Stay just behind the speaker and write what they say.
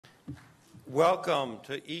Welcome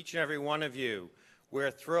to each and every one of you.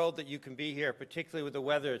 We're thrilled that you can be here, particularly with the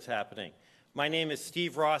weather that's happening. My name is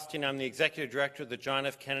Steve Rothstein. I'm the Executive Director of the John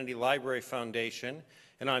F. Kennedy Library Foundation.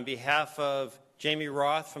 And on behalf of Jamie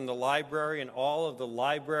Roth from the library and all of the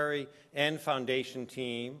library and foundation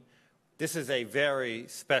team, this is a very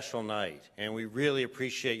special night. And we really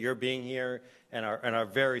appreciate your being here and our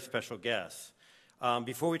very special guests.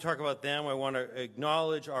 Before we talk about them, I want to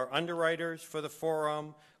acknowledge our underwriters for the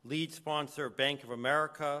forum, lead sponsor Bank of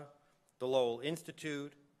America, the Lowell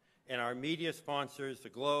Institute, and our media sponsors, the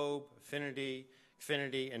Globe, Affinity,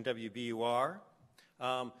 and WBUR.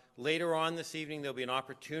 Later on this evening, there'll be an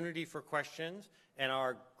opportunity for questions, and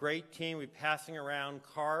our great team will be passing around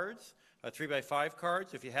cards, 3x5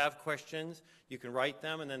 cards. If you have questions, you can write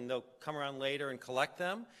them, and then they'll come around later and collect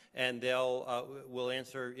them, and we'll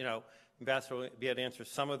answer, Ambassador will be able to answer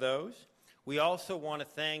some of those. We also want to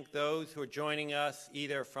thank those who are joining us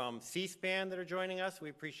either from C-SPAN that are joining us. We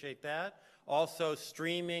appreciate that. Also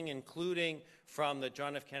streaming, including from the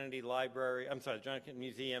John F. Kennedy Library, John F. Kennedy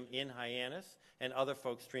Museum in Hyannis and other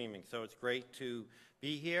folks streaming. So it's great to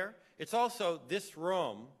be here. It's also this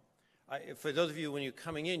room. For those of you, when you're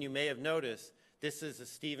coming in, you may have noticed this is a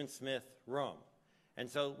Stephen Smith room. And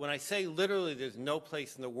so when I say literally there's no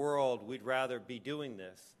place in the world we'd rather be doing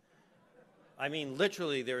this, I mean,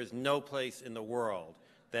 literally, there is no place in the world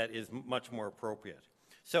that is much more appropriate.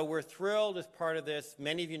 So we're thrilled as part of this.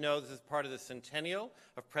 Many of you know this is part of the centennial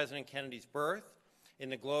of President Kennedy's birth.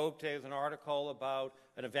 In the Globe today, there's an article about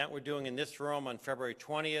an event we're doing in this room on February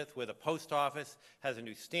 20th, where the post office has a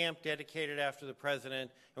new stamp dedicated after the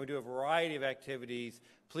president, and we do a variety of activities.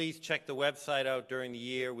 Please check the website out during the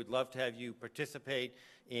year. We'd love to have you participate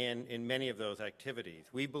in many of those activities.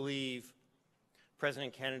 We believe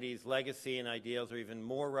President Kennedy's legacy and ideals are even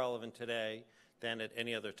more relevant today than at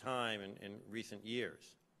any other time in recent years.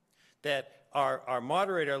 That our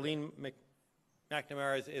moderator, Eileen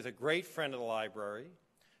McNamara, is a great friend of the library.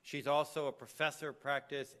 She's also a professor of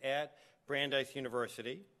practice at Brandeis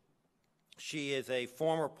University. She is a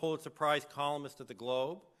former Pulitzer Prize columnist at the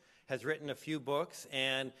Globe, has written a few books,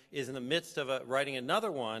 and is in the midst of writing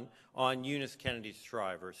another one on Eunice Kennedy's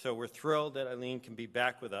Shriver. So we're thrilled that Eileen can be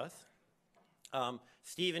back with us.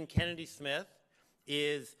 Stephen Kennedy Smith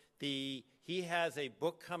he has a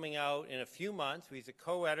book coming out in a few months. He's a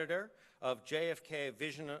co-editor of JFK, A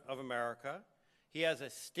Vision of America. He has a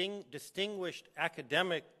distinguished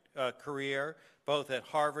academic career both at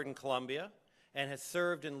Harvard and Columbia, and has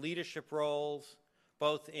served in leadership roles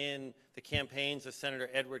both in the campaigns of Senator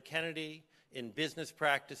Edward Kennedy, in business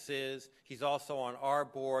practices. He's also on our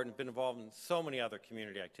board and been involved in so many other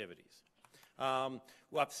community activities.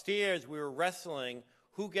 Upstairs, we were wrestling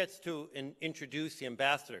who gets to introduce the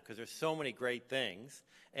ambassador, because there's so many great things.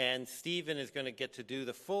 And Stephen is going to get to do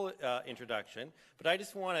the full introduction. But I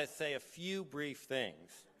just want to say a few brief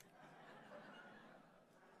things.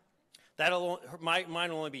 Mine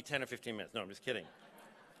will only be 10 or 15 minutes. No, I'm just kidding.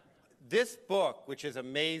 This book, which is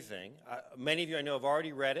amazing, many of you I know have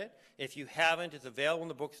already read it. If you haven't, it's available in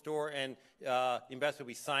the bookstore, and the ambassador will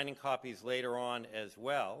be signing copies later on as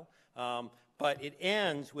well. But it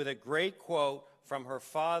ends with a great quote from her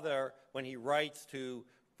father when he writes to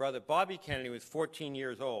Brother Bobby Kennedy, who was 14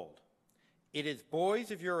 years old. "It is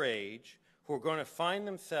boys of your age who are going to find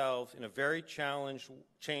themselves in a very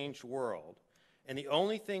changed world, and the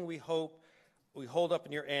only thing we hold up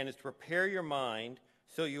in your end is to prepare your mind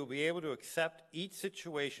so you'll be able to accept each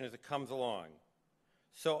situation as it comes along.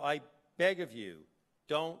 So I beg of you,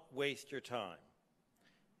 don't waste your time."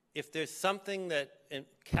 If there's something that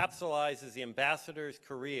encapsulates the ambassador's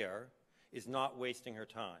career, is not wasting her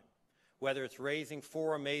time. Whether it's raising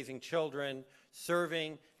 4 amazing children,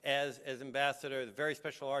 serving as ambassador, the very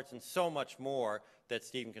special arts, and so much more that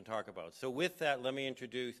Stephen can talk about. So with that, let me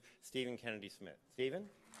introduce Stephen Kennedy Smith. Stephen?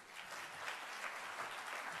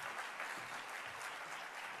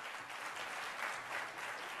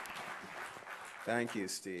 Thank you,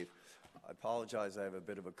 Steve. I apologize, I have a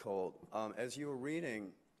bit of a cold. As you were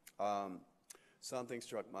reading, something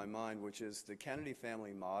struck my mind, which is the Kennedy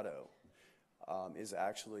family motto is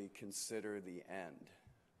actually "consider the end."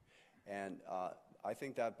 And I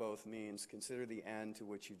think that both means consider the end to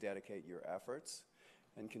which you dedicate your efforts,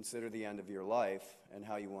 and consider the end of your life and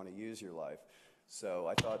how you want to use your life. So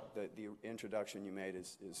I thought that the introduction you made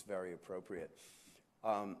is very appropriate.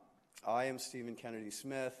 I am Stephen Kennedy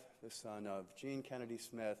Smith, the son of Jean Kennedy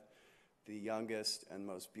Smith, the youngest and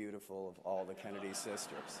most beautiful of all the Kennedy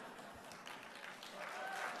sisters.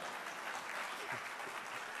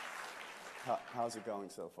 How's it going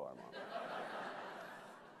so far, Mom?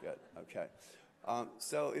 Good, okay.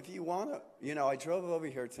 So if you want to, I drove over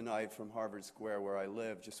here tonight from Harvard Square, where I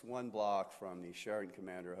live, just one block from the Sheraton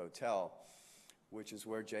Commander Hotel, which is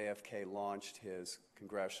where JFK launched his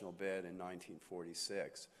congressional bid in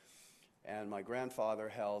 1946. And my grandfather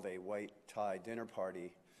held a white tie dinner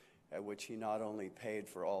party at which he not only paid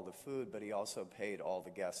for all the food, but he also paid all the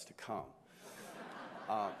guests to come.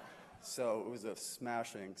 So it was a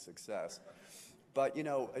smashing success. But,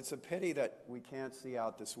 it's a pity that we can't see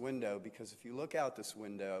out this window, because if you look out this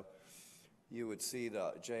window, you would see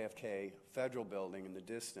the JFK Federal Building in the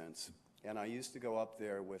distance. And I used to go up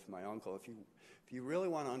there with my uncle. If you really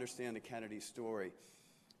want to understand the Kennedy story,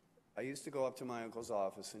 I used to go up to my uncle's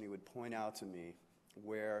office, and he would point out to me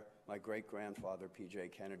where my great-grandfather, P.J.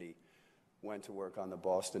 Kennedy, went to work on the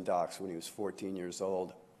Boston docks when he was 14 years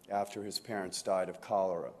old after his parents died of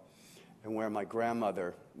cholera, and where my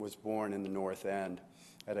grandmother was born in the North End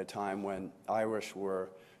at a time when Irish were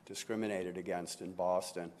discriminated against in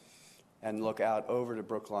Boston, and look out over to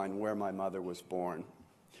Brookline where my mother was born.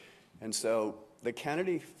 And so the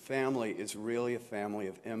Kennedy family is really a family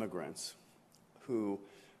of immigrants who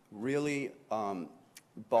really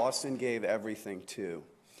Boston gave everything to.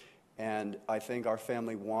 And I think our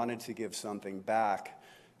family wanted to give something back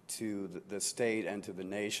to the state and to the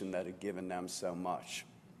nation that had given them so much.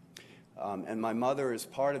 And my mother is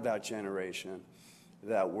part of that generation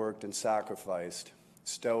that worked and sacrificed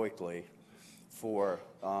stoically for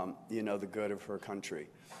the good of her country.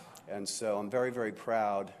 And so I'm very, very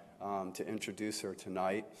proud to introduce her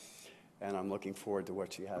tonight, and I'm looking forward to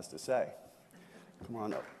what she has to say. Come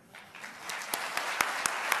on up.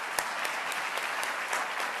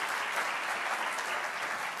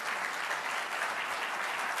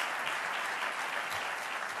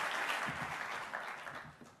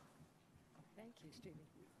 Thank you, Stevie.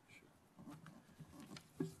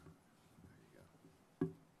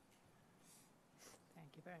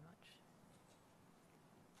 Thank you very much.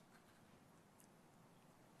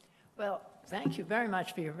 Well, thank you very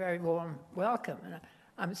much for your very warm welcome. And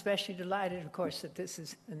I'm especially delighted, of course, that this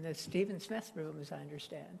is in the Stephen Smith room, as I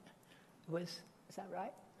understand. Is that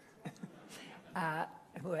right?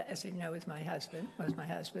 Who, as you know, was my husband,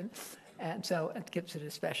 and so it gives it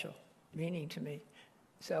a special meaning to me.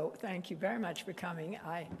 So thank you very much for coming.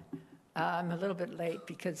 I'm a little bit late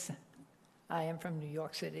because I am from New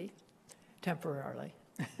York City, temporarily.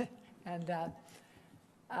 And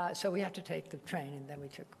so we had to take the train, and then we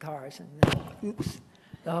took cars, and then, oops,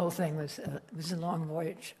 the whole thing was a long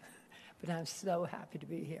voyage. But I'm so happy to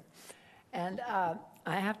be here. And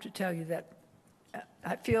I have to tell you that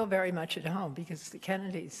I feel very much at home, because the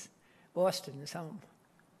Kennedys, Boston is home.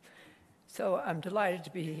 So I'm delighted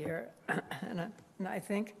to be here, and I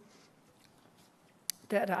think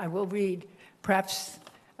that I will read, perhaps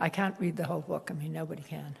I can't read the whole book, I mean, nobody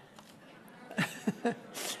can.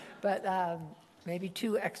 But maybe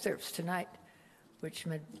 2 excerpts tonight, which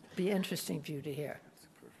would be interesting for you to hear.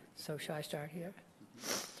 So shall I start here?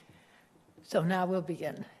 So now we'll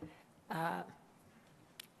begin.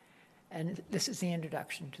 And this is the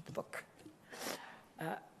introduction to the book.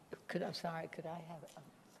 Could I have a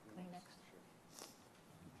Kleenex?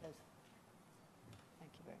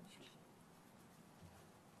 Thank you very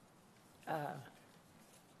much.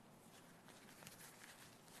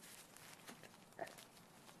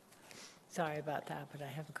 Sorry about that, but I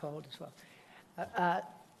have a cold as well.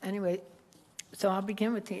 Anyway, so I'll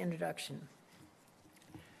begin with the introduction.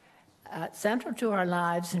 Central to our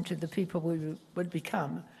lives and to the people we would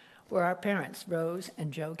become were our parents, Rose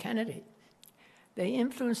and Joe Kennedy. They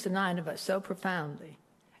influenced the 9 of us so profoundly,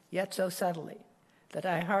 yet so subtly, that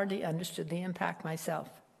I hardly understood the impact myself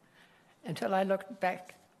until I looked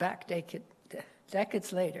back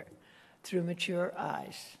decades later through mature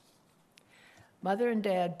eyes. Mother and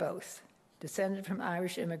Dad both descended from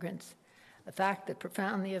Irish immigrants, a fact that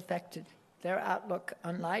profoundly affected their outlook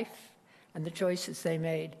on life and the choices they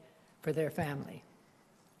made for their family.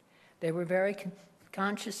 They were very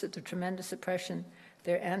conscious of the tremendous oppression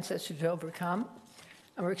their ancestors had overcome,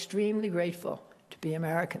 and were extremely grateful to be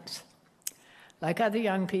Americans. Like other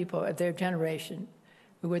young people of their generation,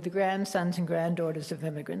 who were the grandsons and granddaughters of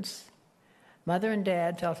immigrants, Mother and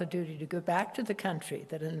Dad felt a duty to go back to the country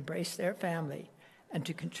that had embraced their family and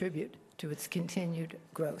to contribute to its continued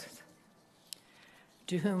growth.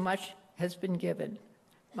 To whom much has been given,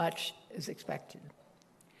 much is expected.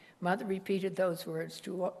 Mother repeated those words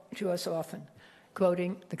to us often,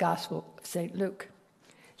 quoting the Gospel of St. Luke.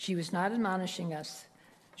 She was not admonishing us,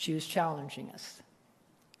 she was challenging us.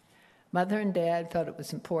 Mother and Dad felt it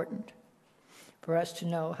was important for us to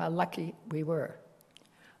know how lucky we were.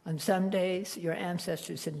 On some days, your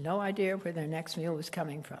ancestors had no idea where their next meal was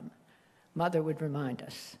coming from, Mother would remind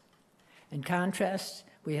us. In contrast,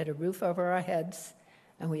 we had a roof over our heads,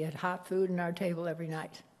 and we had hot food on our table every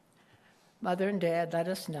night. Mother and Dad let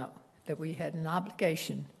us know that we had an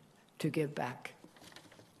obligation to give back.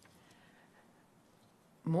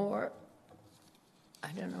 More,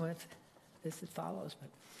 I don't know if this follows,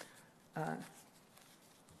 but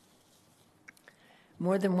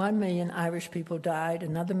more than 1 million Irish people died.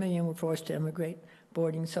 Another million were forced to immigrate,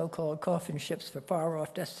 boarding so-called coffin ships for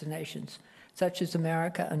far-off destinations, such as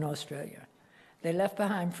America and Australia. They left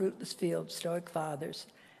behind fruitless fields, stoic fathers,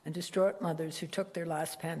 and distraught mothers who took their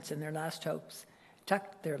last pence and their last hopes,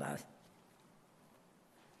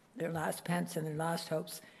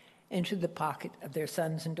 into the pocket of their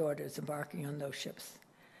sons and daughters embarking on those ships.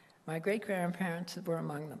 My great-grandparents were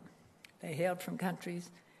among them. They hailed from counties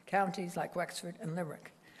like Wexford and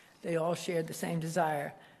Limerick. They all shared the same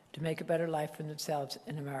desire to make a better life for themselves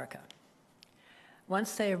in America.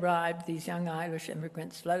 Once they arrived, these young Irish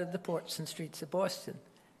immigrants flooded the ports and streets of Boston.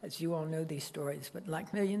 As you all know these stories, but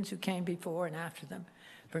like millions who came before and after them,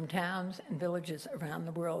 from towns and villages around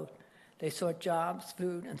the world, they sought jobs,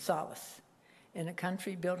 food, and solace in a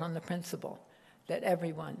country built on the principle that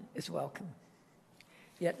everyone is welcome.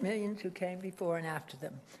 Yet millions who came before and after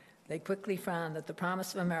them, they quickly found that the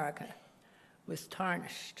promise of America was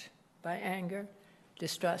tarnished by anger,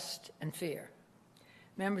 distrust, and fear.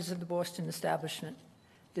 Members of the Boston establishment,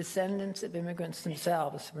 descendants of immigrants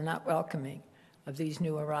themselves, were not welcoming of these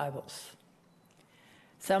new arrivals.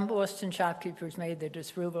 Some Boston shopkeepers made their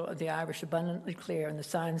disapproval of the Irish abundantly clear in the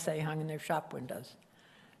signs they hung in their shop windows.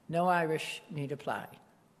 No Irish need apply.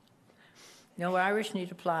 No Irish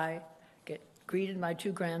need apply greeted my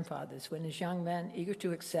two grandfathers when, as young men eager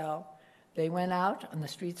to excel, they went out on the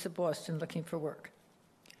streets of Boston looking for work.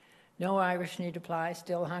 No Irish need apply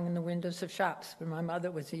still hung in the windows of shops when my mother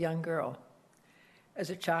was a young girl. As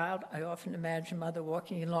a child, I often imagined Mother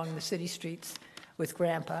walking along the city streets with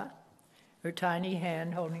Grandpa, her tiny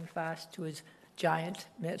hand holding fast to his giant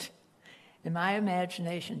mitt. In my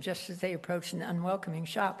imagination, just as they approached an unwelcoming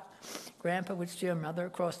shop, Grandpa would steer Mother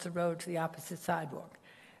across the road to the opposite sidewalk,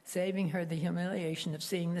 saving her the humiliation of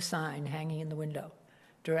seeing the sign hanging in the window,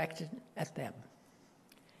 directed at them.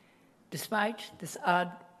 Despite this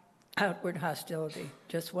odd outward hostility,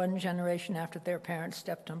 just one generation after their parents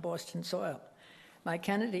stepped on Boston soil, my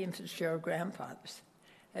Kennedy and Fitzgerald grandfathers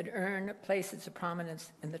had earned places of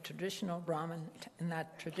prominence in that traditional Brahmin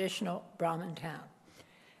town.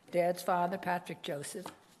 Dad's father, Patrick Joseph,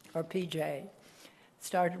 or PJ,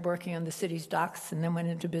 started working on the city's docks and then went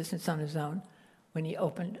into business on his own when he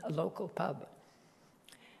opened a local pub.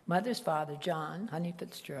 Mother's father, John Honey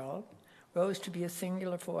Fitzgerald, rose to be a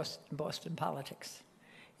singular force in Boston politics.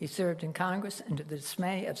 He served in Congress and, to the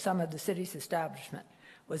dismay of some of the city's establishment,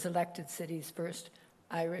 was elected city's first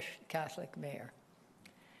Irish Catholic mayor.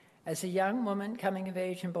 As a young woman coming of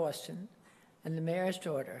age in Boston and the mayor's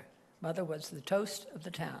daughter, Mother was the toast of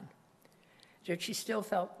the town. Yet she still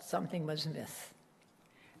felt something was amiss.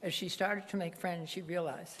 As she started to make friends, she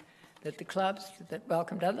realized that the clubs that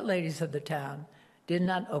welcomed other ladies of the town did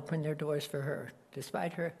not open their doors for her,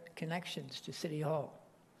 despite her connections to City Hall.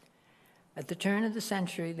 At the turn of the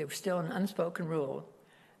century, there was still an unspoken rule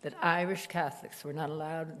that Irish Catholics were not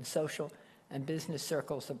allowed in social and business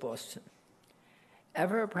circles of Boston.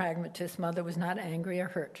 Ever a pragmatist, Mother was not angry or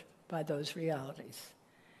hurt by those realities.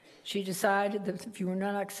 She decided that if you were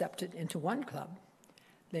not accepted into one club,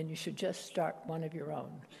 then you should just start one of your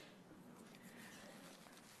own.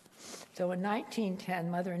 So in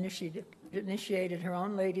 1910, Mother initiated her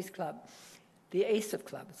own ladies' club, the Ace of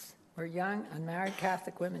Clubs, where young, unmarried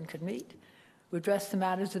Catholic women could meet, who addressed the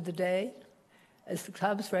matters of the day. As the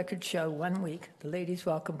club's records show, one week, the ladies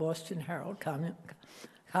welcomed Boston Herald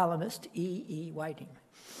columnist E.E. Whiting,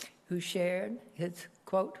 who shared his,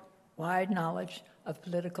 quote, wide knowledge of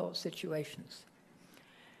political situations.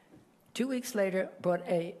 2 weeks later, brought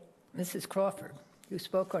a Mrs. Crawford, who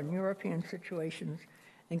spoke on European situations,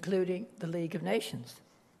 including the League of Nations.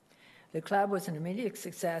 The club was an immediate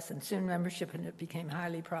success, and soon membership in it became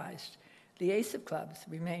highly prized. The Ace of Clubs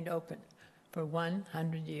remained open for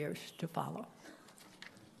 100 years to follow.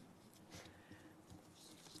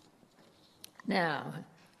 Now,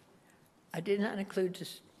 I did not include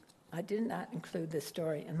this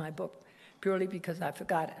story in my book purely because I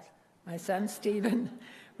forgot it. My son Stephen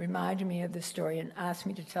reminded me of this story and asked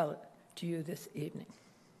me to tell it to you this evening.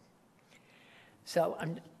 So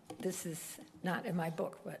this is not in my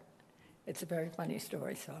book, but it's a very funny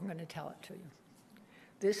story, so I'm going to tell it to you.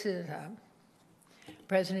 This is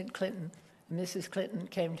President Clinton and Mrs. Clinton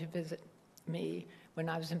came to visit me when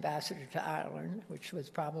I was ambassador to Ireland, which was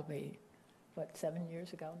probably, 7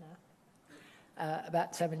 years ago now?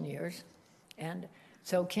 about 7 years. And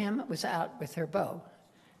so Kim was out with her beau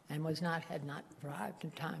and had not arrived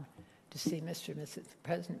in time to see Mr. and Mrs.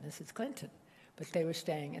 President and Mrs. Clinton, but they were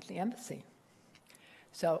staying at the embassy.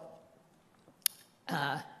 So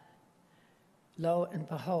lo and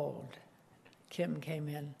behold, Kim came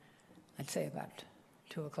in, I'd say about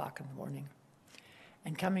 2 o'clock in the morning,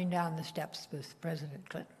 and coming down the steps was President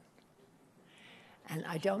Clinton. And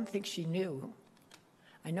I don't think she knew.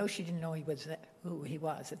 I know she didn't know who he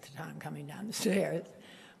was at the time coming down the stairs,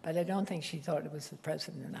 but I don't think she thought it was the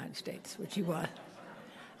President of the United States, which he was.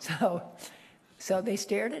 So they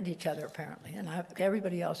stared at each other, apparently, and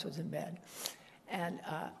everybody else was in bed. And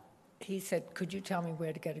he said, "Could you tell me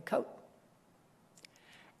where to get a coat?"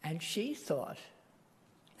 And she thought,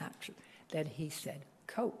 that he said,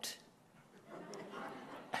 "Coat."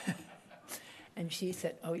 And she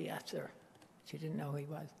said, "Oh, yes, sir." She didn't know who he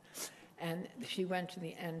was. And she went to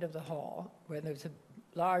the end of the hall where there was a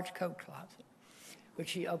large coat closet, which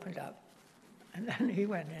she opened up. And then he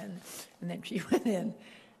went in, and then she went in,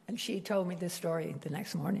 and she told me this story the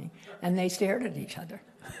next morning, and they stared at each other.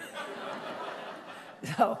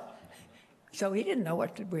 So he didn't know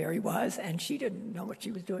where he was, and she didn't know what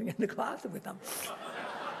she was doing in the closet with him.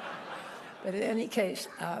 But in any case,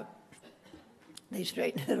 they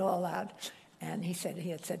straightened it all out, and he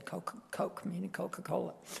had said Coke, meaning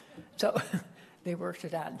Coca-Cola. So they worked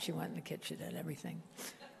it out, and she went in the kitchen and everything.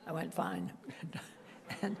 I went fine.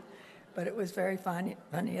 But it was very funny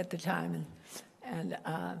at the time, and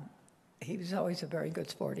he was always a very good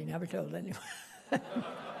sport. He never told anyone.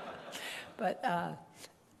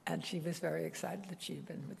 And she was very excited that she had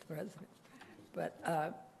been with the president.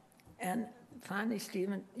 And finally,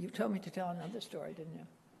 Stephen, you told me to tell another story, didn't you?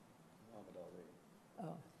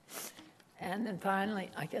 Oh. And then finally,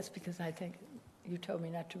 I guess because I think you told me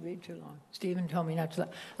not to read too long. Stephen told me not to.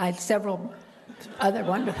 I had several other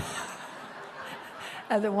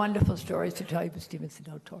wonderful stories to tell you, but Stephen said,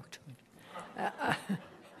 "Don't talk to me."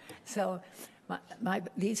 So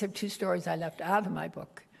these are two stories I left out of my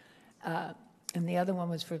book. And the other one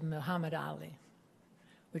was from Muhammad Ali,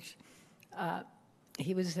 which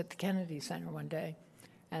he was at the Kennedy Center one day,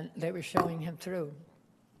 and they were showing him through.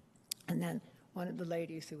 And then one of the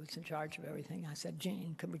ladies who was in charge of everything, I said,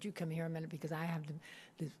 "Jean, would you come here a minute, because I have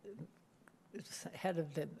the head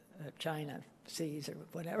of the China Seas or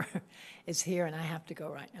whatever is here, and I have to go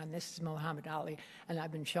right now. And this is Muhammad Ali, and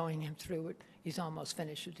I've been showing him through it. He's almost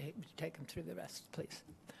finished. Would you take him through the rest, please?"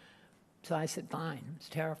 So I said, "Fine." I was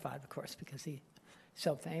terrified, of course, because he's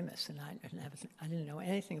so famous, and I didn't know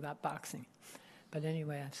anything about boxing. But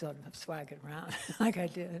anyway, I sort of swaggered around like I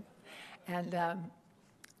did. And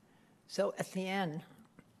so at the end,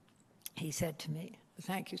 he said to me,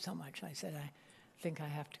 "Thank you so much." I said, "I think I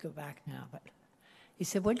have to go back now." But he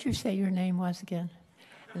said, "What did you say your name was again?"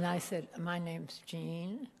 And I said, "My name's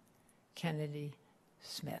Jean Kennedy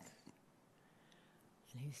Smith."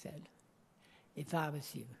 And he said, "If I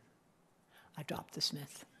was you, I'd drop the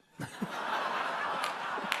Smith."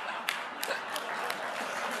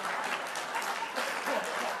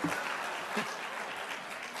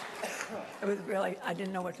 It was really, I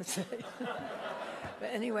didn't know what to say. But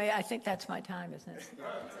anyway, I think that's my time, isn't it?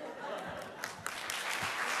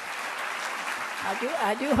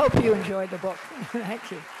 I do hope you enjoyed the book. Thank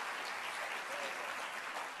you.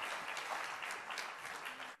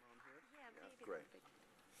 Great.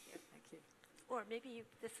 Thank you. Or maybe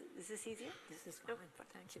is this easier? This is fine.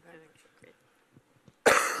 Thank you very much. Great.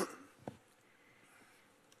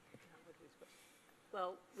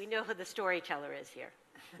 Well, we know who the storyteller is here.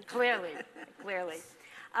 Clearly.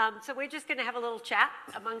 So we're just going to have a little chat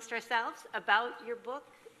amongst ourselves about your book,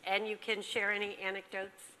 and you can share any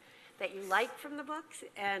anecdotes that you like from the books,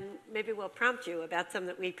 and maybe we'll prompt you about some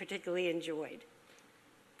that we particularly enjoyed.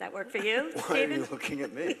 That work for you, Why Stephen? are you looking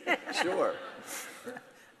at me? Sure.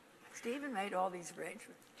 Stephen made all these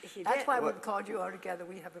arrangements. He That's did. why we've called you all together.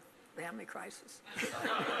 We have a family crisis.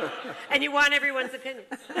 And you want everyone's opinion.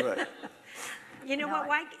 Right. You know No, what,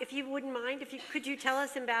 why, if you wouldn't mind, could you tell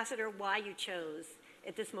us, Ambassador, why you chose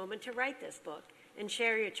at this moment to write this book and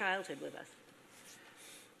share your childhood with us?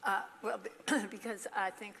 Well, because I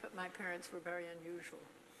think that my parents were very unusual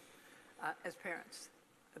as parents,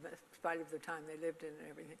 in spite of the time they lived in and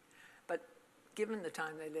everything. But given the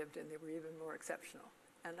time they lived in, they were even more exceptional.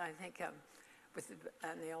 And I think,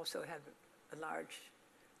 and they also had a large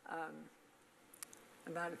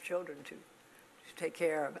amount of children to take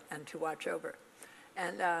care of and to watch over.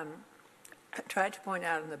 And I tried to point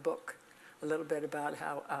out in the book a little bit about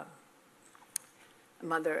how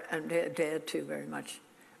mother and dad too very much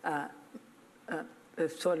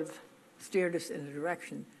sort of steered us in a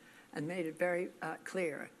direction and made it very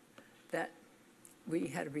clear that we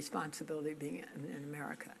had a responsibility being in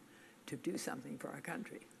America to do something for our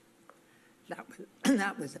country.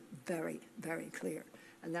 That was very, very clear,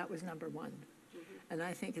 and that was number one. And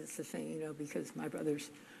I think it's the thing, you know, because my brothers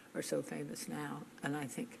are so famous now, and I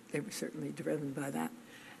think they were certainly driven by that.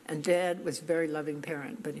 And Dad was a very loving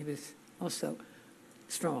parent, but he was also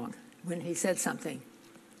strong. When he said something,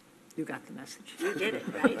 you got the message. You did it,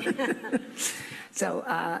 right? So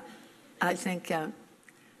I think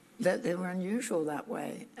that they were unusual that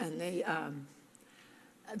way, and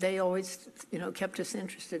they always, you know, kept us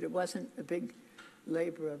interested. It wasn't a big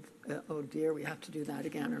labor of, oh dear, we have to do that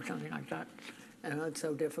again or something like that. And it's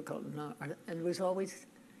so difficult. And it was always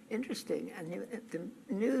interesting. And the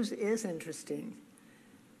news is interesting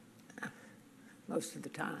most of the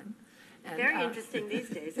time. And, Very interesting these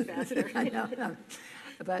days, Ambassador. I know.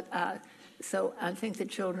 But so I think the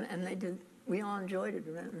children, and they did, we all enjoyed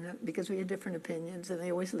it because we had different opinions, and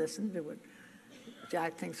they always listened to what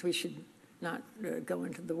Jack thinks we should not go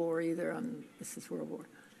into the war either. This is World War.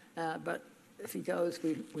 But if he goes,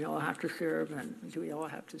 we all have to serve, and do we all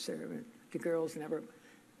have to serve? And the girls never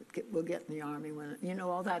will get in the army when, you know,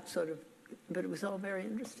 all that sort of, but it was all very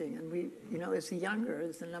interesting. And we, you know, as the younger,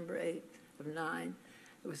 as the number 8 of 9,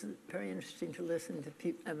 it was very interesting to listen to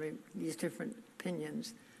people, I mean, these different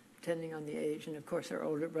opinions, depending on the age. And of course, our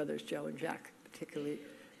older brothers, Joe and Jack, particularly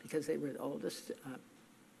because they were the oldest,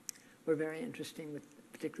 were very interesting,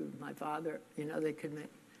 particularly with my father. You know, they could make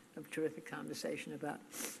a terrific conversation about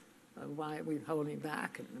why are we holding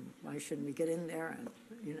back and why shouldn't we get in there, and,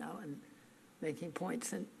 you know, and making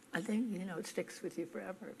points. And I think, you know, it sticks with you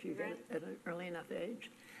forever if you get it at an early enough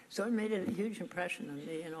age. So it made a huge impression on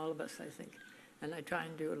me and all of us, I think. And I try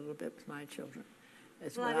and do it a little bit with my children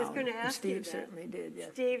as well. I was going to ask Steve you that. certainly did, yes.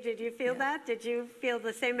 Steve, did you feel that? Did you feel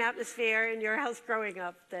the same atmosphere in your house growing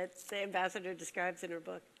up that the ambassador describes in her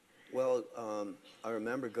book? Well, I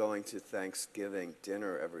remember going to Thanksgiving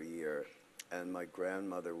dinner every year, and my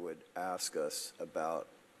grandmother would ask us about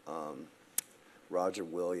Roger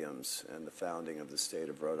Williams and the founding of the state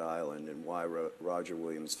of Rhode Island and why Roger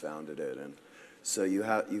Williams founded it. And so you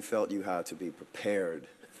felt you had to be prepared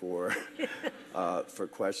for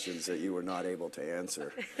questions that you were not able to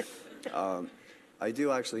answer. I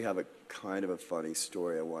do actually have a kind of a funny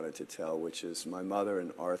story I wanted to tell, which is my mother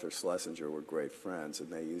and Arthur Schlesinger were great friends,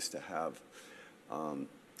 and they used to have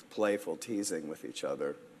playful teasing with each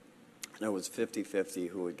other. And it was 50-50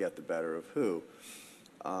 who would get the better of who.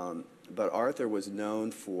 But Arthur was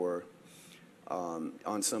known for,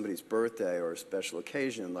 on somebody's birthday or a special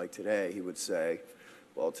occasion like today, he would say,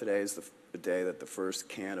 well, today is the day that the first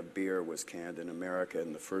can of beer was canned in America,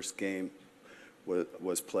 and the first game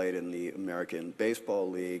was played in the American Baseball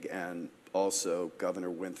League, and also Governor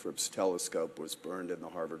Winthrop's telescope was burned in the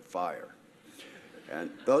Harvard fire. And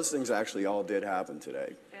those things actually all did happen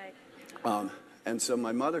today. Right. And so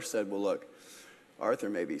my mother said, well, look, Arthur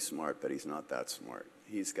may be smart, but he's not that smart.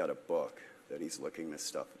 He's got a book that he's looking this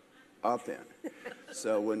stuff up in.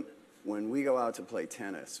 So when we go out to play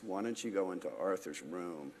tennis, why don't you go into Arthur's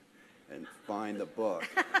room and find the book,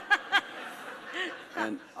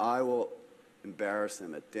 and I will embarrass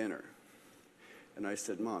him at dinner. And I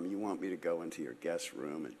said, Mom, you want me to go into your guest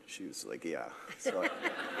room? And she was like, yeah.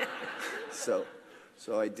 So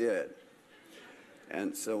I did.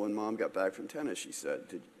 And so when Mom got back from tennis, she said,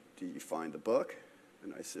 did you find the book?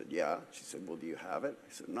 And I said, yeah. She said, well, do you have it?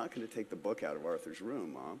 I said, I'm not going to take the book out of Arthur's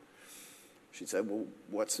room, Mom. She said, well,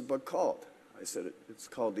 what's the book called? I said, it's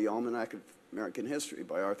called The Almanac of American History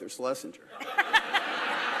by Arthur Schlesinger.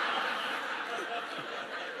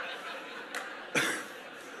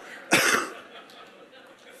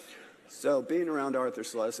 So being around Arthur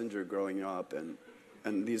Schlesinger growing up, and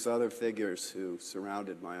these other figures who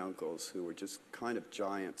surrounded my uncles, who were just kind of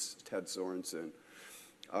giants, Ted Sorensen,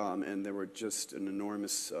 and they were just an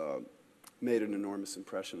enormous, made an enormous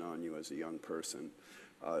impression on you as a young person.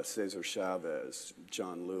 Cesar Chavez,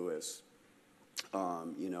 John Lewis,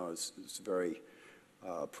 you know, it's very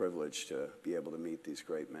privileged to be able to meet these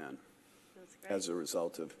great men as a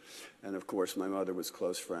result of, and of course my mother was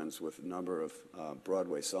close friends with a number of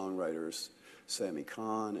Broadway songwriters, Sammy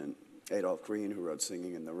Cahn and Adolph Green, who wrote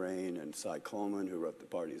Singing in the Rain, and Cy Coleman, who wrote The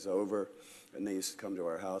Party's Over, and they used to come to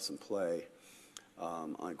our house and play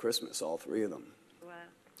on Christmas, all three of them. Wow.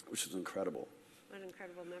 Which was incredible. What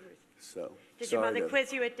incredible memories. So, did your mother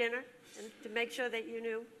quiz you at dinner to make sure that you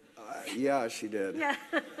knew? Yeah, she did. Yeah.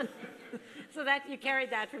 So that you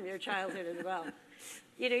carried that from your childhood as well.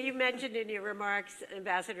 You know, you mentioned in your remarks,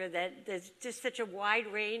 Ambassador, that there's just such a wide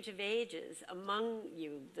range of ages among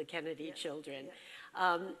you, the Kennedy children.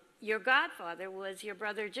 Your godfather was your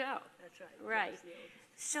brother Joe. That's right. Right.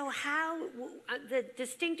 So how, the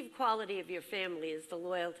distinctive quality of your family is the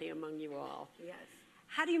loyalty among you all. Yes.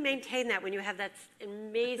 How do you maintain that when you have that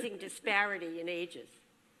amazing disparity in ages?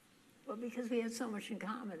 Well, because we had so much in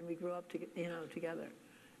common. We grew up together.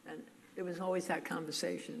 And there was always that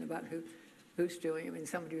conversation about who's doing. I mean,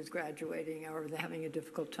 somebody was graduating or they're having a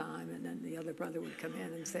difficult time, and then the other brother would come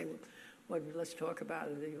in and say, well, let's talk about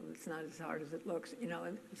it. It's not as hard as it looks.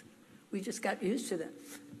 And we just got used to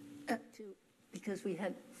that because we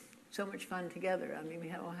had so much fun together. I mean,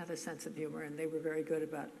 we all had a sense of humor, and they were very good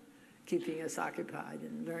about keeping us occupied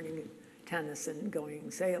and learning tennis and going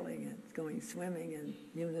sailing and going swimming, and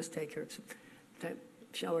Eunice take her to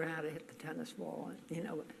show her how to hit the tennis ball. And,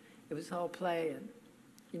 it was all play, and,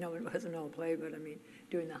 it wasn't all play, but I mean,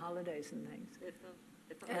 during the holidays and things.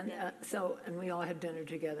 And we all had dinner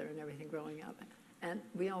together and everything growing up. And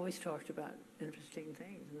we always talked about interesting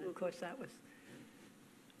things. And of course,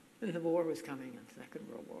 the war was coming, and the Second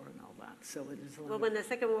World War and all that. So it was Well, when the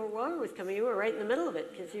Second World War was coming, you were right in the middle of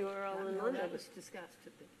it because you were all in London. That was discussed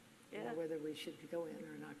whether we should go in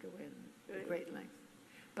or not go in at great length.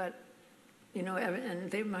 But,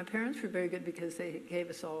 and my parents were very good because they gave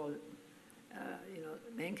us all,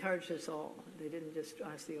 they encouraged us all. They didn't just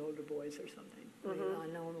ask the older boys or something. I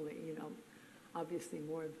normally, obviously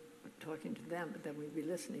more talking to them, but then we'd be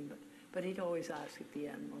listening. But he'd always ask at the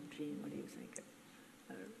end, well, Gene, what do you think?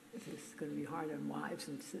 Is this going to be hard on wives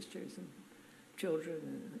and sisters and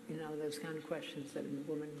children, and those kind of questions that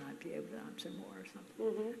a woman might be able to answer more or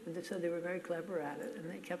something. And so they were very clever at it, and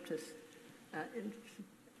they kept us,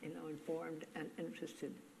 informed and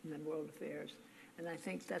interested in the world affairs. And I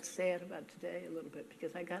think that's sad about today a little bit,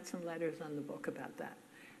 because I got some letters on the book about that.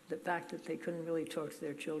 The fact that they couldn't really talk to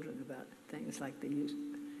their children about things like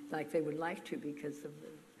they would like to because of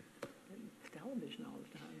the television all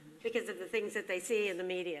the time. Because of the things that they see in the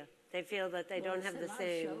media. They feel that they don't have the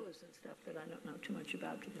same. A lot of shows and stuff that I don't know too much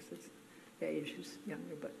about because the age is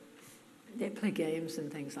younger, but they play games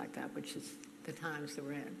and things like that, which is the times that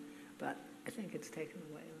we're in. But I think it's taken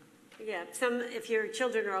away. Yeah, if your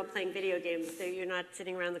children are all playing video games, you're not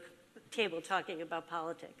sitting around the table talking about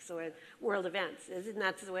politics or world events. Isn't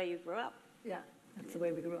that the way you grew up? Yeah, that's the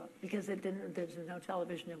way we grew up. Because there's no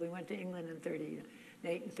television. We went to England in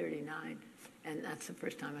 38 and 39, and that's the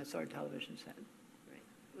first time I saw a television set. Right.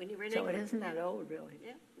 When you were in so England. it isn't that old, really.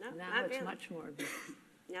 Yeah, no, now not it's really. much more.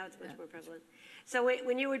 Now it's much more prevalent. So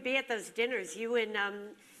when you would be at those dinners, you and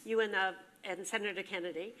Senator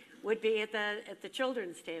Kennedy would be at the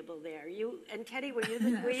children's table there. You and Teddy, were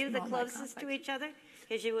you the closest to each other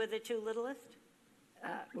because you were the two littlest?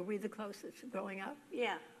 Were we the closest growing up?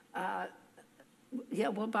 Yeah. Yeah,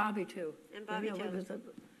 well, Bobby too. And Bobby too.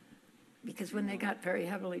 Because when they got very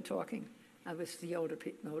heavily talking, I was the older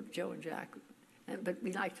people, Joe and Jack. But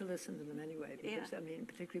we liked to listen to them anyway. Because, I mean,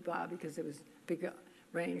 particularly Bob, because there was a big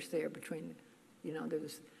range there between, there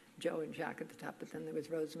was Joe and Jack at the top, but then there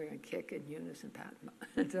was Rosemary and Kick and Eunice and Pat.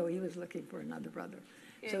 And so he was looking for another brother.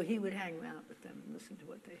 Yeah. So he would hang out with them and listen to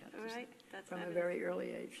what they had to say from a very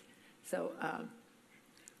early age. So,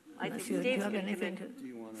 I think do you have anything to... Do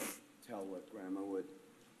you want to tell what Grandma would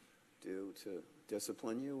do to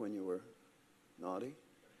discipline you when you were naughty?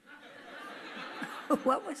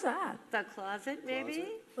 What was that? The closet, maybe?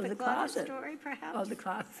 Oh, the closet story, perhaps? Oh, the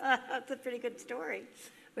closet. That's a pretty good story.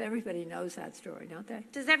 But everybody knows that story, don't they?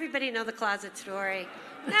 Does everybody know the closet story?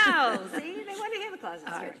 No. See, they want to hear the closet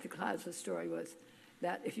story. All right, the closet story was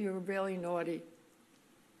that if you were really naughty,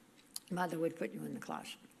 Mother would put you in the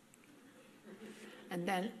closet. And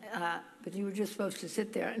then, but you were just supposed to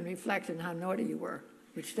sit there and reflect on how naughty you were,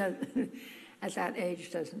 which doesn't, at that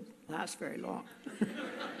age doesn't last very long.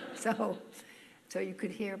 So you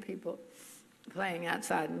could hear people playing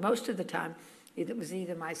outside. And most of the time, it was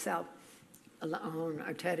either myself alone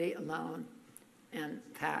or Teddy alone and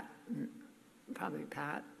Pat, probably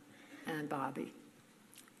Pat and Bobby,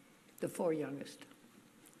 the four youngest.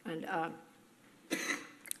 And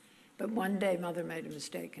but one day Mother made a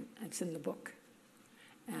mistake, and it's in the book.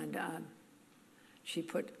 And she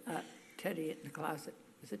put Teddy in the closet.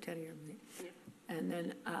 Was it Teddy or me? Yeah.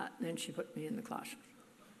 And then she put me in the closet.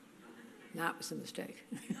 That was a mistake.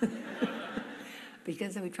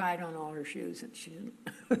 Because we tried on all her shoes, and she didn't.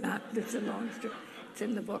 It's a long story. It's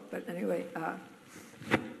in the book, but anyway.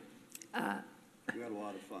 You had a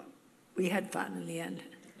lot of fun. We had fun in the end.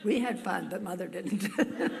 We had fun, but Mother didn't.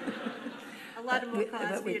 A lot of more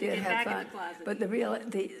cause for you to get back in the closet. But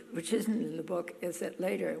which isn't in the book, is that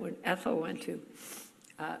later, when Ethel went to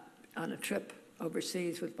on a trip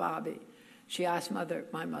overseas with Bobby, she asked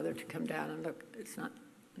my mother to come down and look. It's not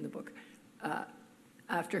in the book.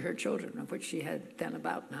 after her children, of which she had then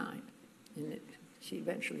about 9. And she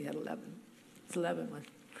eventually had 11. It's 11 one.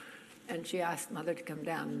 And she asked Mother to come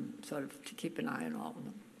down and sort of to keep an eye on all of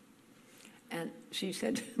them. And she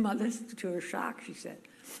said, Mother, to her shock, she said,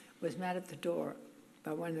 was met at the door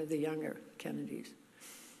by one of the younger Kennedys,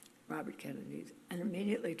 Robert Kennedys, and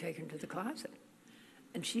immediately taken to the closet.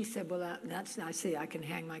 And she said, well, I see, I can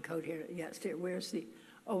hang my coat here. Yes, dear, where's the,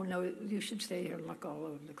 oh, no, you should stay here and look all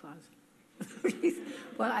over the closet.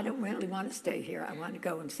 Well, I don't really want to stay here. I want to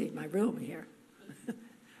go and see my room here. And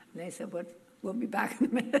they said, well, we'll be back in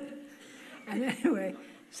a minute. And anyway,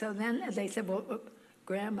 so then they said, well,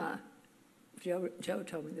 Grandma, Joe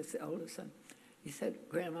told me this, the oldest son. He said,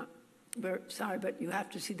 Grandma, we're sorry, but you have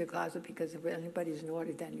to see the closet because if anybody's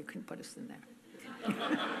naughty, then you can put us in there.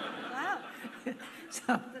 Wow.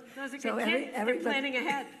 So, Those are good so kids. They're planning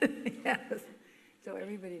ahead. Yes. So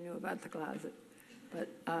everybody knew about the closet. But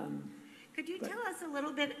Could you tell us a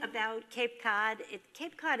little bit about Cape Cod?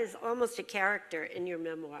 Cape Cod is almost a character in your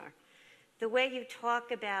memoir. The way you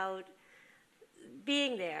talk about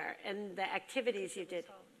being there and the activities you did.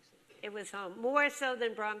 It was home, more so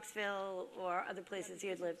than Bronxville or other places you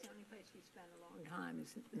had lived. The only place we spent a long time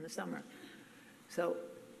is in the summer. So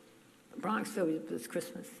Bronxville was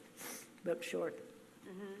Christmas, but short.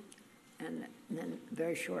 And then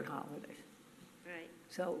very short holidays. Right,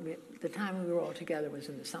 So the time we were all together was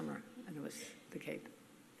in the summer, and it was the Cape.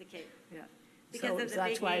 the Cape. Yeah. Because So of the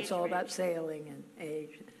that's big why it's age all range. about sailing and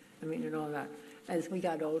age, and all that. As we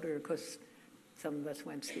got older, of course, some of us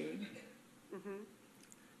went skiing.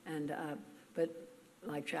 And, but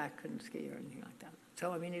like Jack couldn't ski or anything like that.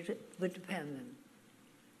 So, I mean, it would depend. And,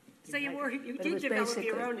 So you but it did was develop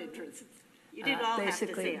your basically- own interests. You didn't all have to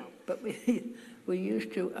basically, sail. But we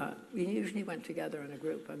usually went together in a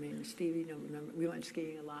group. I mean, Stevie, remember, we went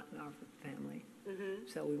skiing a lot in our family.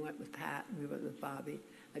 So we went with Pat, and we went with Bobby.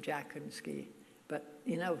 Jack couldn't ski. But,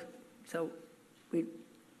 so we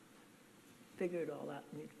figured it all out,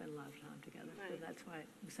 and we spent a lot of time together. So Right. that's why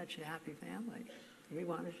we're such a happy family. We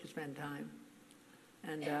wanted to spend time.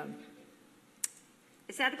 And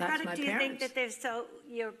Is that a That's product, my do you think, parents. that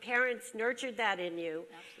your parents nurtured that in you?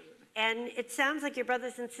 absolutely. And it sounds like your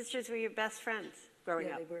brothers and sisters were your best friends growing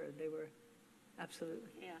Yeah, up. they were, absolutely.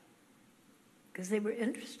 Yeah. Because they were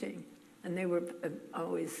interesting, and they were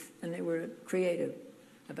and they were creative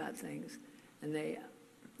about things. And they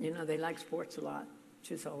liked sports a lot,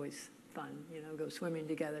 which is always fun, go swimming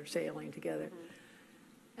together, sailing together.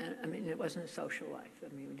 And, I mean, it wasn't a social life.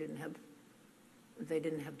 I mean, they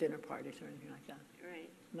didn't have dinner parties or anything like that. Right,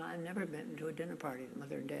 No, I've never been to a dinner party that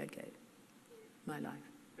Mother and Dad gave, my life.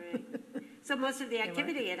 right. So most of the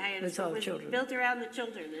activity at High End It's all School was children. built around the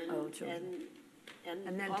children All children.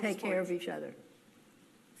 And then all the take care of sports. each other.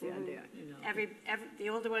 That's the idea, The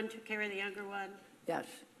older one took care of the younger one, Yes,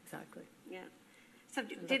 exactly. yeah. So And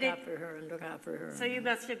did look it, out for her and look out for her. so you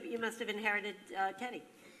must have inherited Teddy.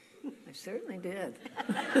 I certainly did.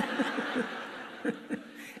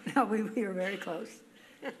 No, we were very close.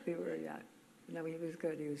 We were, yeah. No, he was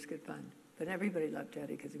good. He was good fun. But everybody loved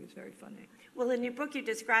Teddy because he was very funny. Well, in your book, you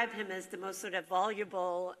describe him as the most sort of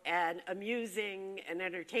voluble and amusing and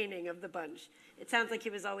entertaining of the bunch. It sounds like he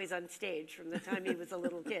was always on stage from the time he was a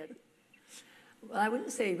little kid. Well, I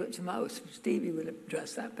wouldn't say he was the most. Stevie would have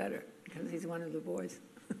dressed that better because he's one of the boys.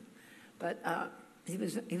 But he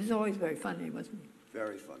was always very funny, wasn't he?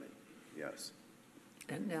 Very funny, yes.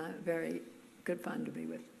 And very good fun to be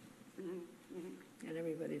with. And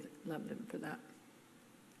everybody loved him for that.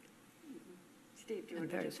 Steve, do you And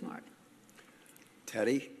want to? very smart.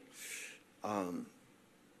 Teddy?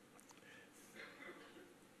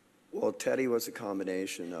 Well, Teddy was a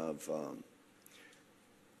combination of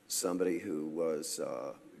somebody who was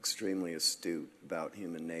extremely astute about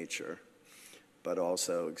human nature, but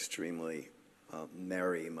also extremely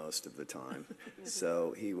merry most of the time.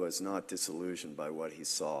 So he was not disillusioned by what he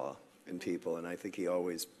saw in people, and I think he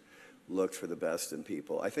always looked for the best in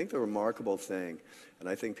people. I think the remarkable thing, and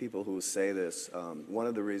I think people who say this, one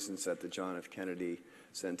of the reasons that the John F. Kennedy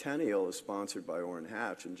Centennial is sponsored by Orrin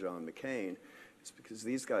Hatch and John McCain is because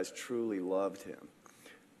these guys truly loved him.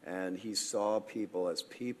 And he saw people as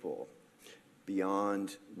people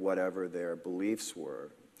beyond whatever their beliefs were,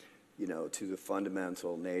 to the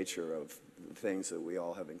fundamental nature of the things that we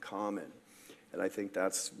all have in common. And I think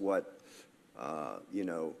that's what,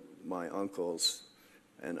 my uncles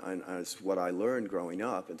and it's what I learned growing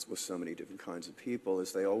up and with so many different kinds of people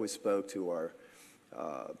is they always spoke to our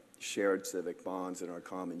shared civic bonds and our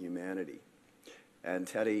common humanity. And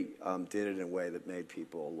Teddy did it in a way that made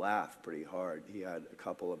people laugh pretty hard. He had a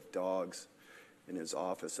couple of dogs in his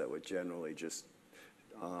office that would generally just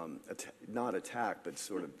not attack, but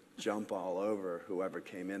sort of jump all over whoever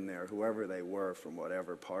came in there, whoever they were from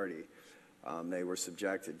whatever party. They were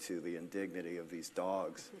subjected to the indignity of these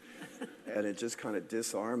dogs. And it just kind of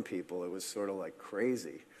disarmed people. It was sort of like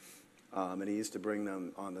crazy. And he used to bring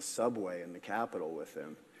them on the subway in the Capitol with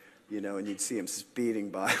him, you know, and you'd see him speeding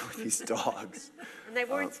by with these dogs. And they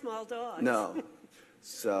weren't small dogs. No.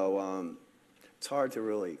 So it's hard to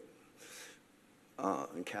really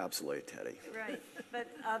encapsulate Teddy. Right. But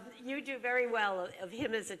you do very well of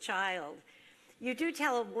him as a child. You do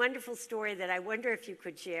tell a wonderful story that I wonder if you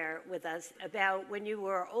could share with us about when you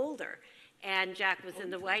were older and Jack was in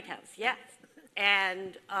the White House. Yes.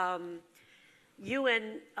 And you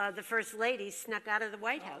and the First Lady snuck out of the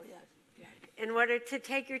White House in order to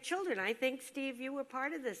take your children. I think, Steve, you were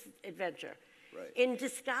part of this adventure. Right. In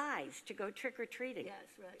disguise to go trick-or-treating. Yes,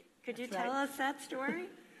 right. Could you tell us that story?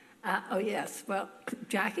 Oh, yes. Well,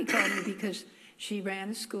 Jackie called me because she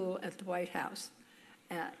ran school at the White House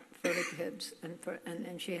for the kids,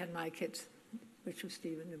 and she had my kids, which was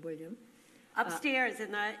Stephen and William. Upstairs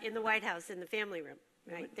in the White House, in the family room,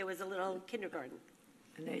 right? There was a little kindergarten.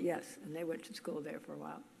 And they went to school there for a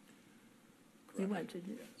while. You went,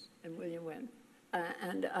 didn't you? Yes. And William went.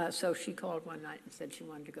 So she called one night and said she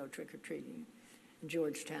wanted to go trick-or-treating in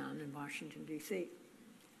Georgetown in Washington, D.C.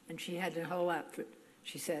 And she had the whole outfit,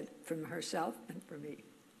 she said, from herself and for me.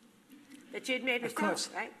 That you'd made herself, Of course.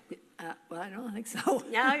 right? Well, I don't think so.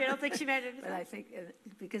 No, you don't think she made it herself? But I think,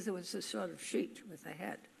 because it was a sort of sheet with a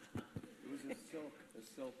head. It was a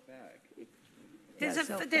silk bag.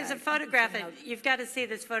 There's a photograph, and you've got to see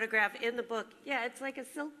this photograph in the book. Yeah, it's like a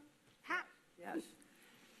silk hat. Yes.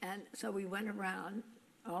 And so we went around,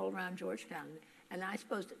 all around Georgetown, and I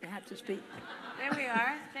suppose I had to speak. There we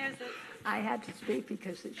are. There's it. I had to speak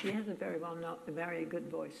because she has a very well-known, a very good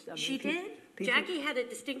voice. I mean, She did? Jackie had a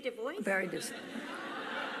distinctive voice? Very distinct.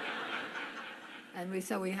 And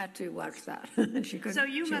so we had to watch that. And she couldn't. So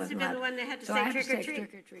you she must have wasn't been allowed- the one that had to so say I had trick or to say treat.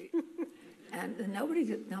 trick or treat. And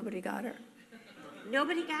nobody got her.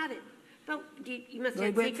 Nobody got it. But you must We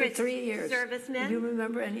have went for secret 3 years. servicemen. Do you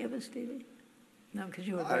remember any of us, Stevie? No, because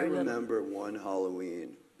you were I very little. remember one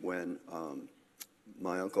Halloween when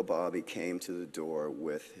my Uncle Bobby came to the door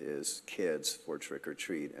with his kids for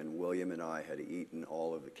trick-or-treat, and William and I had eaten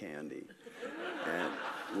all of the candy. And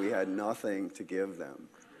we had nothing to give them.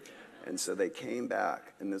 And so they came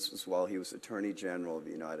back, and this was while he was Attorney General of the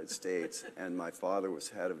United States, and my father was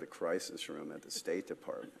head of the crisis room at the State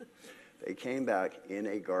Department. They came back in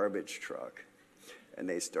a garbage truck, and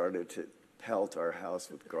they started to pelt our house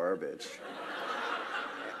with garbage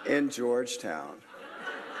in Georgetown.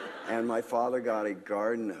 And my father got a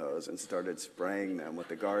garden hose and started spraying them with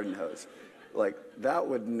the garden hose. Like, that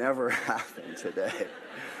would never happen today.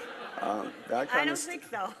 That kind I don't of think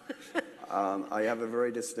so. I have a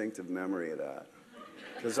very distinctive memory of that,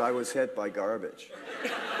 because I was hit by garbage.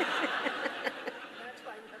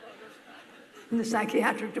 In the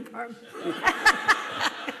psychiatric department.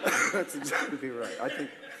 That's exactly right. I think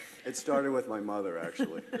it started with my mother,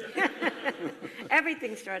 actually.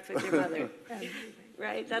 Everything starts with your mother.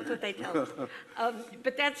 Right? That's what they tell us.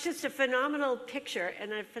 But that's just a phenomenal picture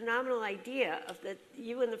and a phenomenal idea of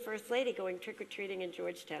you and the First Lady going trick-or-treating in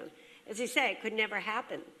Georgetown. As you say, it could never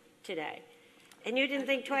happen today. And you didn't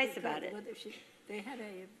think twice about it. They had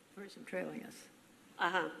a person trailing us,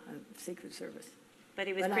 Uh-huh. a Secret Service. But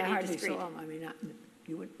he was But I pretty hardly discreet. saw him. I mean,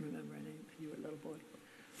 you wouldn't remember any, you were a little boy.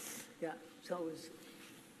 Yeah, so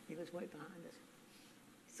he was way behind us.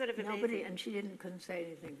 Sort of amazing. Nobody, and she couldn't say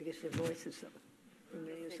anything because her voice is so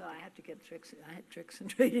familiar, so I had to get tricks. I had tricks and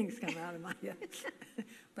trainings come out of my head.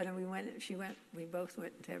 But then we both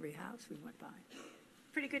went to every house we went by.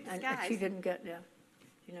 Pretty good And disguise. she didn't get,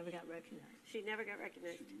 she never got recognized. She never got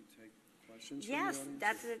recognized. Should you take questions from Yes, the audience?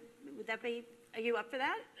 that's it. Would that be, are you up for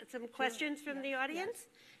that? Some questions from the audience?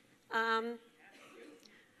 And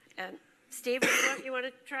Steve, you want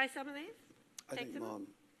to try some of these? I Take think them? Mom.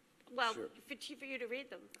 Well, Sure. for you to read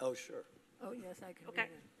them. Oh, sure. Oh, yes, I can Okay.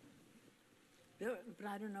 read it. But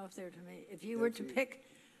I don't know if they're to me. If you were to to you. pick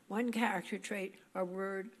one character trait or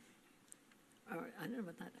word, or I don't know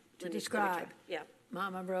what that, to Let me try. describe Yeah.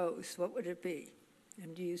 Mama Rose, what would it be?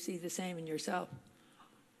 And do you see the same in yourself?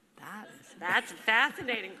 That's a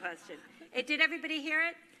fascinating question. Did everybody hear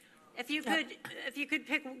it? If you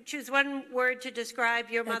could choose one word to describe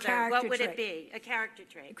your mother, what character would it trait. be? A character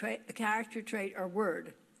trait. A character trait or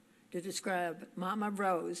word to describe Mama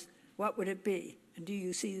Rose, what would it be? And do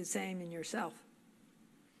you see the same in yourself?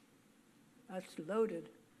 That's loaded.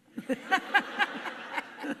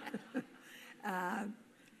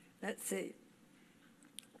 Let's see.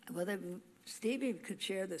 Well, Stevie could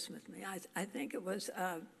share this with me. I think it was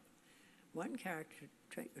one character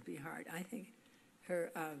trait would be hard. I think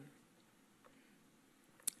her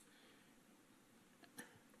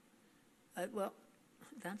well,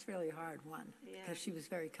 that's really a hard one because she was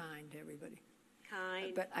very kind to everybody.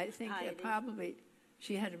 Kind. But I think that probably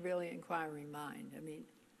she had a really inquiring mind. I mean,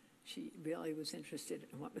 she really was interested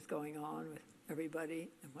in what was going on with everybody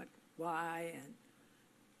and why, and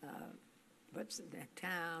what's in that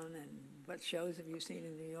town, and what shows have you seen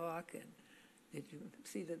in New York, and did you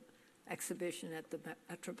see the exhibition at the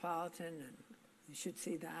Metropolitan, and you should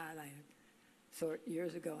see that. I saw it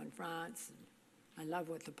years ago in France, and I love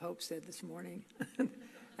what the Pope said this morning.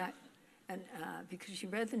 Because she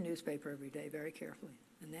read the newspaper every day very carefully.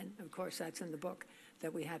 And then, of course, that's in the book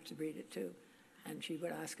that we have to read it too. And she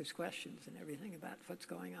would ask us questions and everything about what's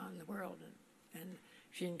going on in the world. And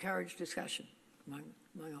she encouraged discussion among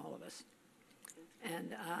all of us.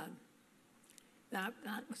 And that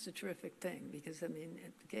was a terrific thing because, I mean,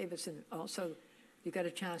 it gave us also, you got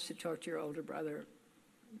a chance to talk to your older brother,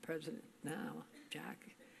 President now,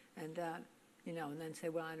 Jack, and, you know, and then say,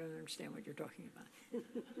 well, I don't understand what you're talking about.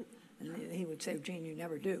 And he would say, Gene, you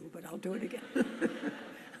never do, but I'll do it again.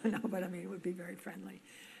 No, but I mean, it would be very friendly.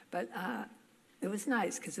 But it was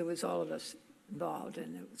nice because it was all of us involved,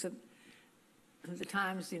 and it was the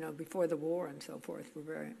times, you know, before the war and so forth were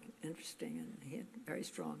very interesting, and he had very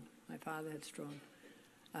strong, my father had strong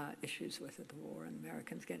issues with the war and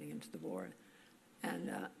Americans getting into the war.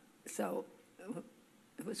 And so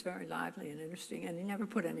it was very lively and interesting, and he never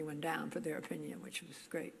put anyone down for their opinion, which was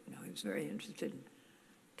great. You know, he was very interested in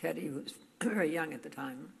Teddy, who was very young at the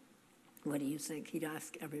time. What do you think? He'd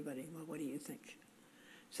ask everybody, well, what do you think?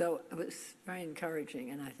 So it was very encouraging,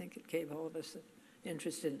 and I think it gave all of us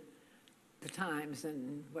interest in the times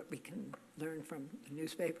and what we can learn from the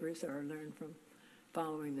newspapers or learn from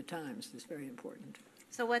following the times is very important.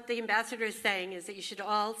 So what the ambassador is saying is that you should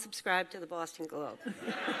all subscribe to the Boston Globe.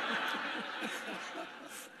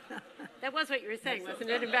 That was what you were saying, wasn't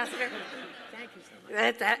it, Ambassador? Thank you so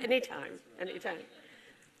much. That's anytime, anytime.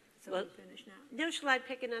 So well, we finish now? No, shall I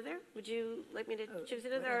pick another? Would you like me to choose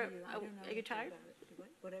another? Or, are you tired?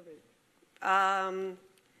 Whatever.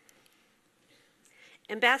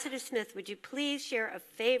 Ambassador Smith, would you please share a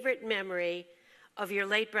favorite memory of your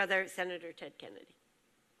late brother, Senator Ted Kennedy?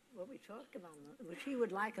 Well, we talked about him, which he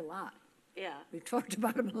would like a lot. Yeah. We talked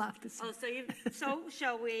about him a lot. Oh, so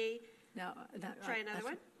shall we try another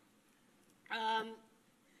one?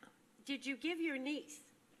 Did you give your niece,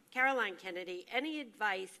 Caroline Kennedy, any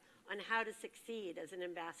advice on how to succeed as an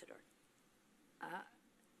ambassador?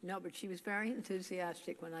 No, but she was very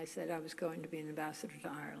enthusiastic when I said I was going to be an ambassador to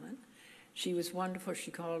Ireland. She was wonderful. She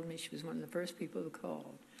called me. She was one of the first people who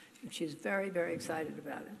called. And she was very, very excited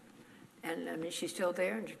about it. And I mean, she's still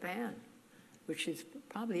there in Japan, which is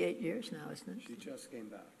probably 8 years now, isn't it? She just came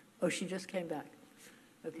back. Oh, she just came back.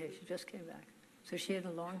 Okay, she just came back. So she had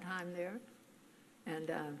a long time there.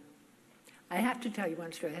 And I have to tell you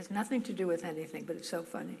one story. It has nothing to do with anything, but it's so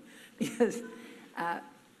funny because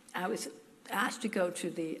I was asked to go to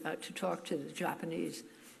to talk to the Japanese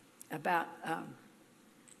about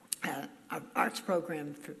an arts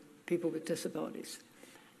program for people with disabilities.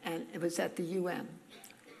 And it was at the UN.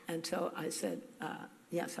 And so I said,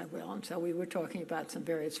 yes, I will. And so we were talking about some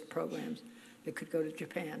various programs that could go to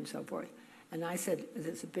Japan and so forth. And I said,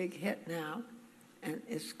 there's a big hit now, and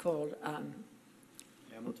it's called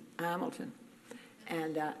Hamilton.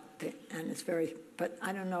 And it's very, but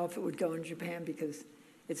I don't know if it would go in Japan because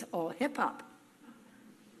it's all hip hop.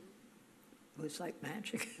 It was like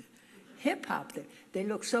magic. Hip hop. They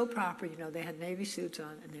look so proper, you know. They had navy suits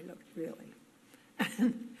on, and they looked really.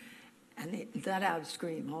 And they let out a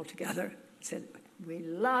scream altogether. Said, "We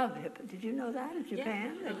love hip hop." Did you know that in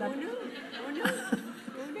Japan? Yeah. They loved it. Oh no.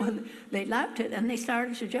 Well, they loved it, and they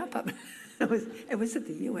started to jump up. It was at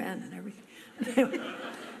the UN and everything.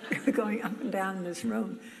 They were going up and down in this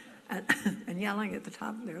room and yelling at the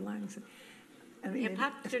top of their lungs. I mean,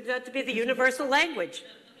 hip-hop turned out to be the universal language.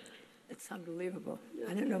 It's unbelievable.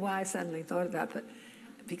 I don't know why I suddenly thought of that, but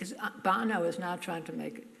because Bono is now trying to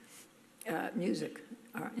make music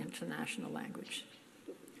our international language.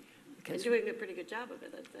 He's doing a pretty good job of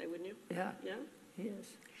it, I'd say, wouldn't you? Yeah, Yeah. he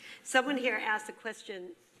is. Someone here asked a question.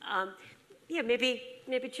 Yeah, maybe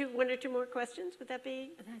one or two more questions. Would that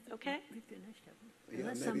be okay? We finished, haven't we? Yeah,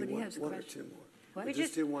 Unless maybe somebody one, has a one or question. two more. What? We'll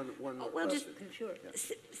just do one more we'll just- question. Sure.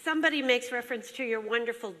 Somebody makes reference to your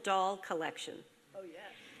wonderful doll collection. Oh, yeah.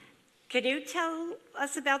 Can you tell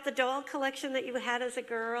us about the doll collection that you had as a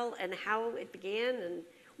girl and how it began, and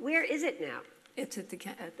where is it now? It's at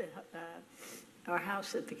our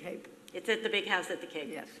house at the Cape. It's at the big house at the Cape.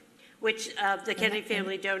 Yes. which the Kennedy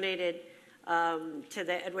family donated to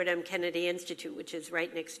the Edward M. Kennedy Institute, which is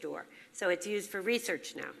right next door. So it's used for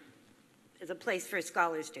research now. It's a place for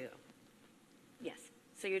scholars to go. Yes.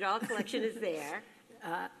 So your doll collection is there.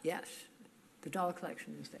 Yes, the doll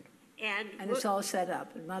collection is there. And it's all set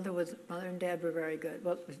up. And Mother and Dad were very good.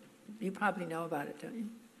 Well, you probably know about it, don't you?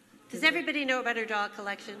 Does everybody know about her doll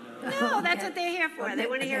collection? No, that's what they're here for. Well, they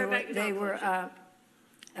want to hear about your They doll were,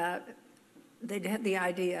 they had the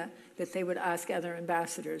idea that they would ask other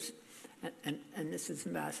ambassadors, and this is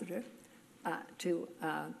ambassador,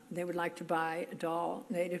 they would like to buy a doll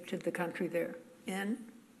native to the country they're in,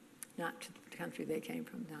 not to the country they came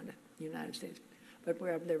from, not the United States, but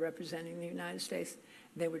wherever they're representing the United States.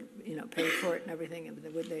 They would, pay for it and everything, and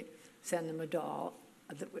they send them a doll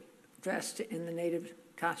that would dressed in the native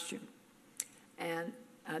costume. And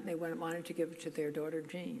they wanted to give it to their daughter,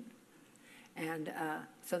 Jean. And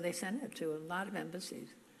so they sent it to a lot of embassies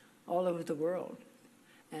all over the world.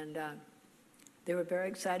 And they were very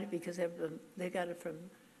excited because they got it from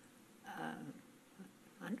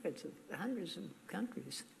hundreds of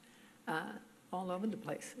countries all over the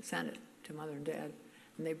place. Sent it to Mother and Dad.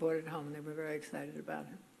 And they brought it home, and they were very excited about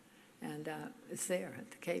it. And it's there at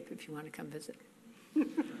the Cape if you want to come visit.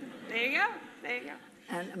 There you go. There you go.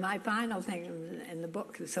 And my final thing in the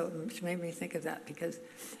book, which made me think of that, because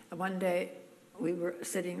one day we were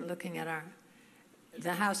sitting looking at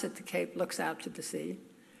the house at the Cape looks out to the sea,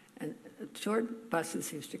 and tour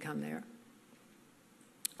buses used to come there.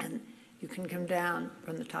 And you can come down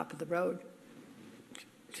from the top of the road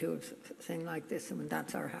to a thing like this, and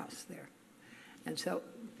that's our house there. And so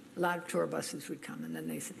a lot of tour buses would come, and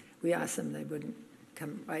then we asked them they wouldn't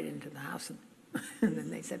come right into the house, and then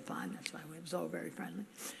they said, fine, that's why. It was all very friendly.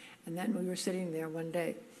 And then we were sitting there one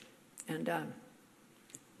day, and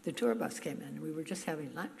the tour bus came in, and we were just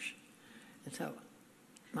having lunch. And so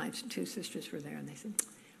my two sisters were there, and they said,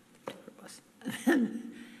 the tour bus.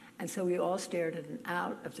 And so we all stared at, and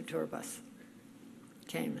out of the tour bus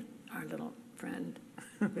came our little friend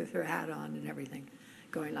with her hat on and everything,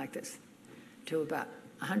 going like this, to about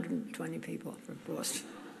 120 people from Boston.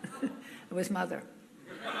 It was Mother.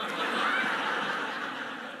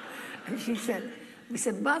 And we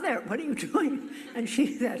said, Mother, what are you doing? And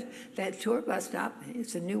she said, that tour bus stopped me.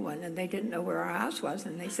 It's a new one. And they didn't know where our house was.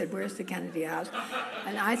 And they said, where's the Kennedy house?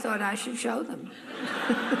 And I thought I should show them.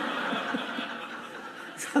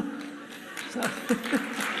 so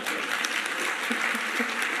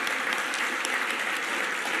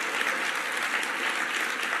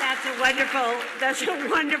That's a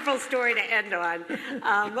wonderful story to end on.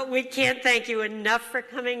 But we can't thank you enough for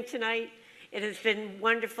coming tonight. It has been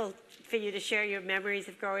wonderful for you to share your memories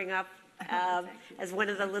of growing up as one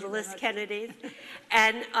of the littlest Kennedys.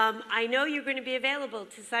 And I know you're going to be available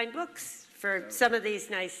to sign books for some of these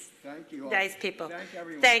nice people. Thank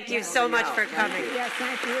everyone. Thank you so much for coming. Yes,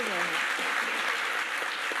 thank you very much.